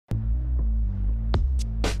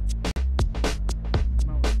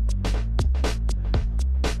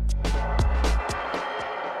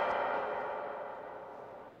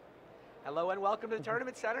and welcome to the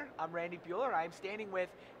Tournament Center. I'm Randy Buehler. I'm standing with,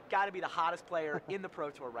 gotta be the hottest player in the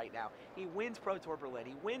Pro Tour right now. He wins Pro Tour Berlin,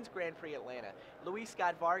 he wins Grand Prix Atlanta. Luis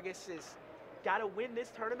Scott-Vargas has gotta win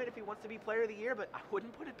this tournament if he wants to be Player of the Year, but I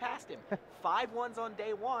wouldn't put it past him. 5 1s on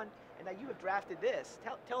day one, and now you have drafted this.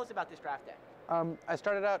 Tell us about this draft deck. I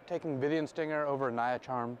started out taking Vithian Stinger over Naya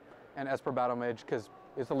Charm and Esper Battle Mage because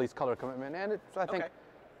it's the least color commitment, and it's, I think,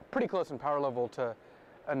 pretty close in power level to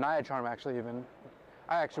a Naya Charm, actually, even.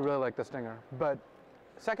 I actually really like the Stinger. But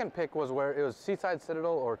second pick was where it was Seaside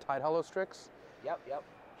Citadel or Tide Hollow Strix. Yep.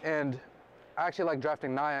 And I actually like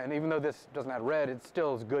drafting Naya, and even though this doesn't have red, it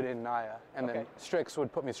still is good in Naya. And then Strix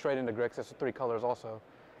would put me straight into Grixis, 3 colors also.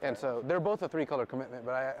 And so they're both a 3-color commitment,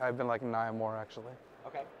 but I've been liking Naya more, actually.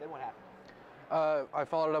 Okay, then what happened? I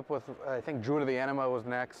followed it up with, I think, Druid of the Anima was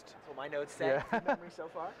next. That's what my notes said from memory so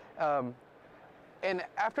far. And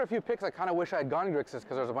after a few picks, I kind of wish I had gone Grixis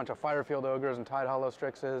because there's a bunch of Firefield Ogres and Tide Hollow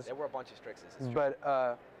Strixes. There were a bunch of Strixes. But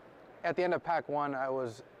at the end of pack 1, I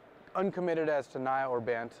was uncommitted as to Naya or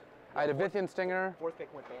Bant. I had a Vithian Stinger. 4th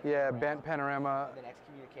pick went Bant. Yeah, Bant Panorama. And then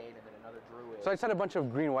Excommunicate, and then another Druid. So I just had a bunch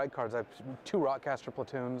of green-white cards. I have 2 Rockcaster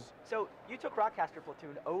Platoons. So you took Rockcaster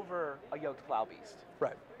Platoon over a Yoked Plowbeast.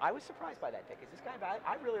 Right. I was surprised by that pick. Is this guy bad?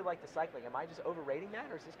 I really like the cycling. Am I just overrating that,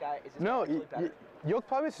 or is this guy no, actually better? Yoked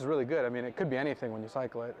Plowbeast is really good. I mean, it could be anything when you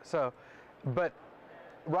cycle it. So, but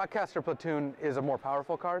Rockcaster Platoon is a more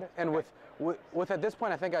powerful card, and with at this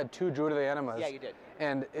point, I think I had 2 Druid of the Animas. Yeah, you did.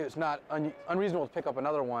 And it's not unreasonable to pick up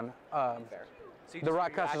another one. Fair. So the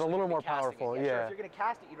Rockcaster is a little more powerful. Yeah. Sure, if you're going to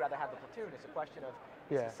cast it, you'd rather have the Platoon. It's a question of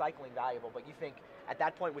is the cycling valuable. But you think at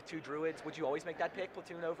that point with 2 Druids, would you always make that pick,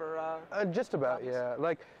 Platoon over? Just about, yeah.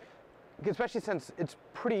 Like, especially since it's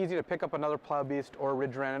pretty easy to pick up another Plowbeast or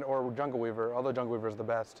Ridge Ren or Jungle Weaver, although Jungle Weaver is the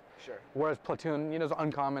best. Sure. Whereas Platoon, is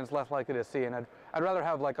uncommon, it's less likely to see, and I'd rather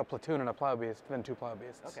have like a Platoon and a Plowbeast than 2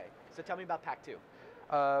 Plowbeasts. Okay, so tell me about pack 2.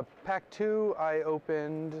 Pack 2, I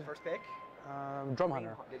opened... First pick?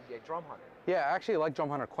 Drumhunter. Yeah, Drumhunter. Yeah, I actually like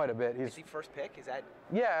Drumhunter quite a bit. Is he first pick? Is that...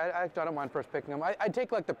 Yeah, I don't mind first picking him. I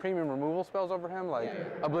take like the premium removal spells over him, like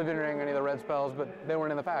Oblivion Ring, any of the red spells, but they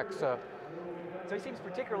weren't in the pack, so... So he seems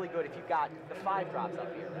particularly good if you've got the 5 drops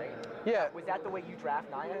up here, right? Yeah. Was that the way you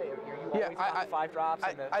draft Naya? Are you always on 5 drops?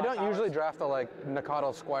 I don't usually draft the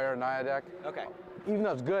Nakata Squire Naya deck. Okay. Even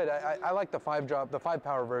though it's good, I like the 5-drop, the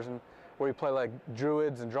 5-power version, where you play like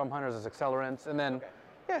Druids and Drumhunters as accelerants, and then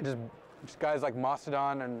just guys like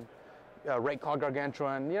Mosstodon and Rakeclaw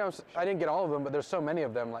Gargantuan. I didn't get all of them, but there's so many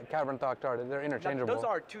of them, like Cavern Thoctar, they're interchangeable. Now, those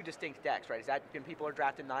are 2 distinct decks, right? Is that when people are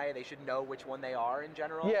drafting Naya, they should know which one they are in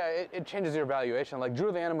general? Yeah, it changes your valuation. Like Druid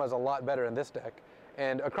of the Anima is a lot better in this deck,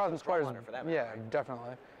 and Akrasan Squire is for that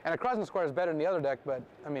definitely. And Akrasan Squire is better in the other deck, but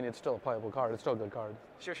I mean it's still a playable card. It's still a good card.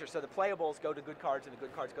 Sure. So the playables go to good cards, and the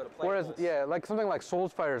good cards go to playables. Whereas, like something like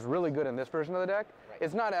Soulsfire is really good in this version of the deck. Right.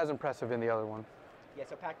 It's not as impressive in the other one. Yeah.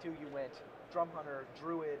 So pack 2, you went Drumhunter,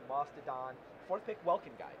 Druid, Mosstodon. 4th pick,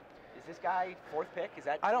 Welkin guide. Is this guy 4th pick? Is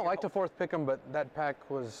that? I don't like to 4th pick him, but that pack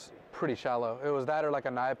was pretty shallow. It was that or like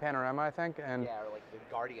a Naya Panorama, I think. And yeah, or like the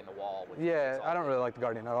Guardian the wall. With I don't really like the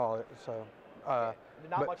Guardian at all. So.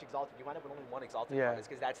 Not much Exalted. You wind up with only 1 Exalted card. It's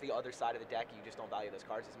because that's the other side of the deck. You just don't value those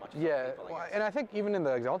cards as much as other people, and I think even in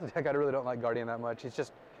the Exalted deck, I really don't like Guardian that much. It's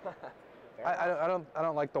just I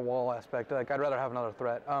don't like the wall aspect. Like I'd rather have another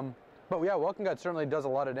threat. But yeah, Welkin Guide certainly does a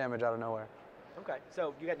lot of damage out of nowhere. Okay,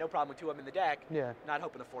 so you got no problem with 2 of them in the deck. Yeah. Not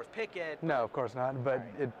hoping to 4th pick it. No, of course not. But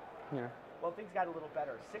Well, things got a little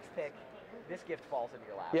better. 6th pick, this gift falls into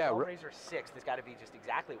your lap. Yeah. Realm Razer 6th has got to be just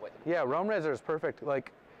exactly what. Yeah, Realm Razer is perfect.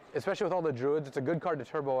 Like, especially with all the Druids, it's a good card to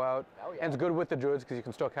turbo out. Oh, yeah. And it's good with the Druids because you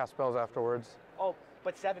can still cast spells afterwards. Oh,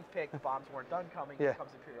 but 7th pick, the bombs weren't done coming. Here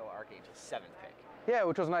comes Empyrial Archangel, 7th pick. Yeah,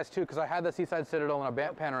 which was nice too, because I had the Seaside Citadel and a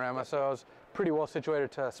Bant Panorama, so I was pretty well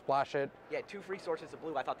situated to splash it. Yeah, 2 free sources of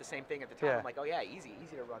blue. I thought the same thing at the time. I'm like, oh yeah, easy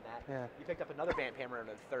to run that. Yeah. You picked up another Bant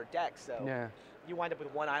Panorama in the 3rd deck, so you wind up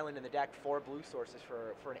with 1 island in the deck, 4 blue sources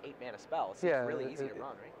for an 8-mana spell. It's really easy to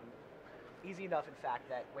run, right? Easy enough, in fact,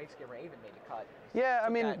 that Waveskimmer Aven made the cut. Yeah, I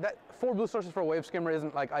mean, that 4 blue sources for Waveskimmer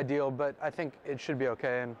isn't like ideal, but I think it should be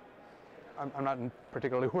okay, and I'm not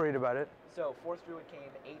particularly worried about it. So 4th Druid came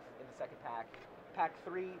 8th in the 2nd pack. Pack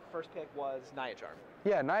 3, first pick was Naya Charm.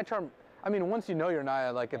 Yeah, Naya Charm. I mean, once you know your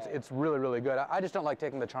Naya, like it's really, really good. I just don't like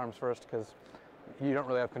taking the charms first because you don't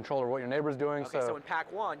really have control over what your neighbor's doing. Okay, so in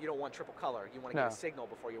pack 1, you don't want triple color. You want to get a signal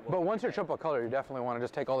before you. But once you're triple color, you definitely want to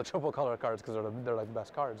just take all the triple color cards because they're like the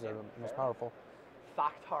best cards. They're the most powerful.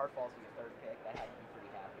 Thoctar falls to your 3rd pick. That had to be pretty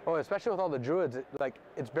happy. Oh, especially with all the Druids,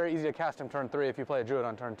 it's very easy to cast him turn 3 if you play a Druid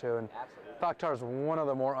on turn 2. And absolutely. Thoctar is one of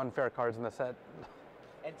the more unfair cards in the set.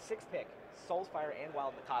 And 6th pick, Soulsfire and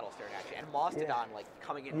Wild Nacatl staring at you, and Mosstodon like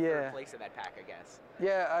coming in third place in that pack, I guess.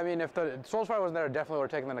 Yeah, I mean, if the Soulsfire wasn't there, I definitely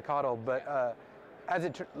would have taken the Nacatl, but as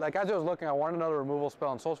I was looking, I wanted another removal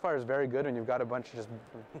spell, and Soulsfire is very good when you've got a bunch of just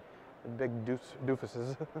big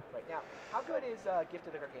doofuses. Right now, how good is Gift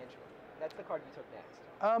of the Gargantuan? That's the card you took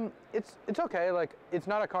next. It's okay. Like, it's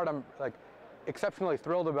not a card I'm like exceptionally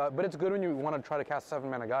thrilled about, but it's good when you want to try to cast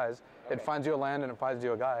 7-mana guys. Okay. It finds you a land and it finds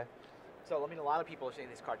you a guy. So, I mean, a lot of people are saying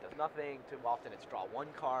this card does nothing. Too often it's draw one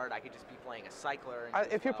card. I could just be playing a cycler.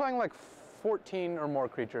 If you're playing like 14 or more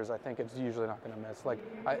creatures, I think it's usually not going to miss. Like,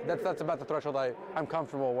 that's about the threshold I'm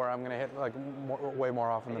comfortable where I'm going to hit like way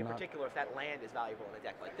more often than not. In particular, if that land is valuable in a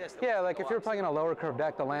deck like this. Yeah, like if you're playing in a lower curve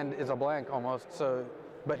deck, the land is a blank almost. So,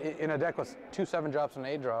 but in a deck with 2 7-drops and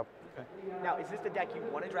an 8-drop. Okay. Now, is this the deck you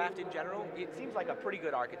want to draft in general? It seems like a pretty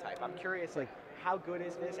good archetype. I'm curious, like, how good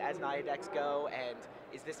is this as Naya decks go, and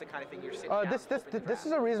is this the kind of thing you're sitting down this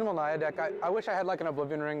is a reasonable Naya deck. I wish I had like an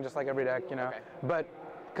Oblivion Ring, just like every deck, you know. Okay. But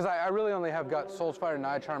because I really only have got Soulsfire and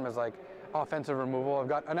Naya Charm as like offensive removal. I've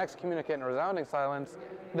got an Excommunicate and Resounding Silence.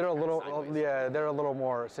 They're a little, they're a little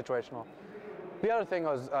more situational. The other thing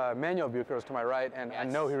was Manuel Bucher was to my right, and I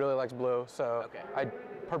know he really likes blue, so I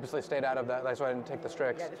purposely stayed out of that. That's why I didn't take the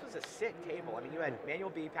Strix. Yeah, this was a sick table. I mean, you had Manuel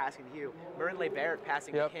B passing to you, Murray Barrett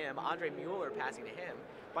passing to him, Andre Mueller passing to him.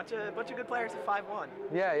 Bunch of good players at 5-1.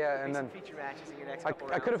 Yeah, and then feature matches in your next couple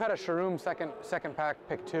rounds. I could have had a Sharoom second pack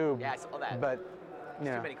pick 2. Yeah, I saw that. But too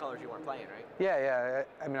many colors you weren't playing, right? Yeah.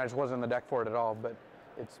 I mean, I just wasn't in the deck for it at all. But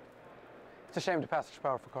it's a shame to pass such a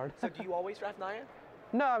powerful card. So do you always draft Naya?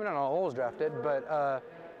 No, I mean, I don't always draft it, but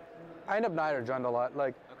I end up Naya or Jund a lot.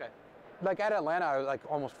 Like at Atlanta, I was like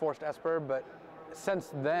almost forced Esper, but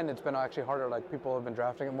since then it's been actually harder. Like people have been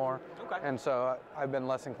drafting it more, and so I've been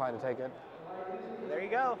less inclined to take it. There you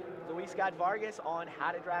go, Luis Scott-Vargas on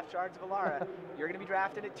how to draft Shards of Alara. You're going to be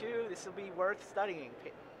drafting it too. This will be worth studying.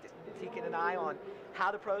 Taking an eye on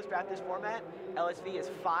how the pros draft this format. LSV is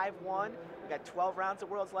 5-1. We've got 12 rounds of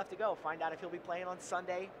Worlds left to go. Find out if he'll be playing on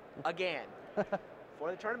Sunday again.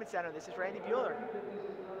 For the Tournament Center, this is Randy Buehler.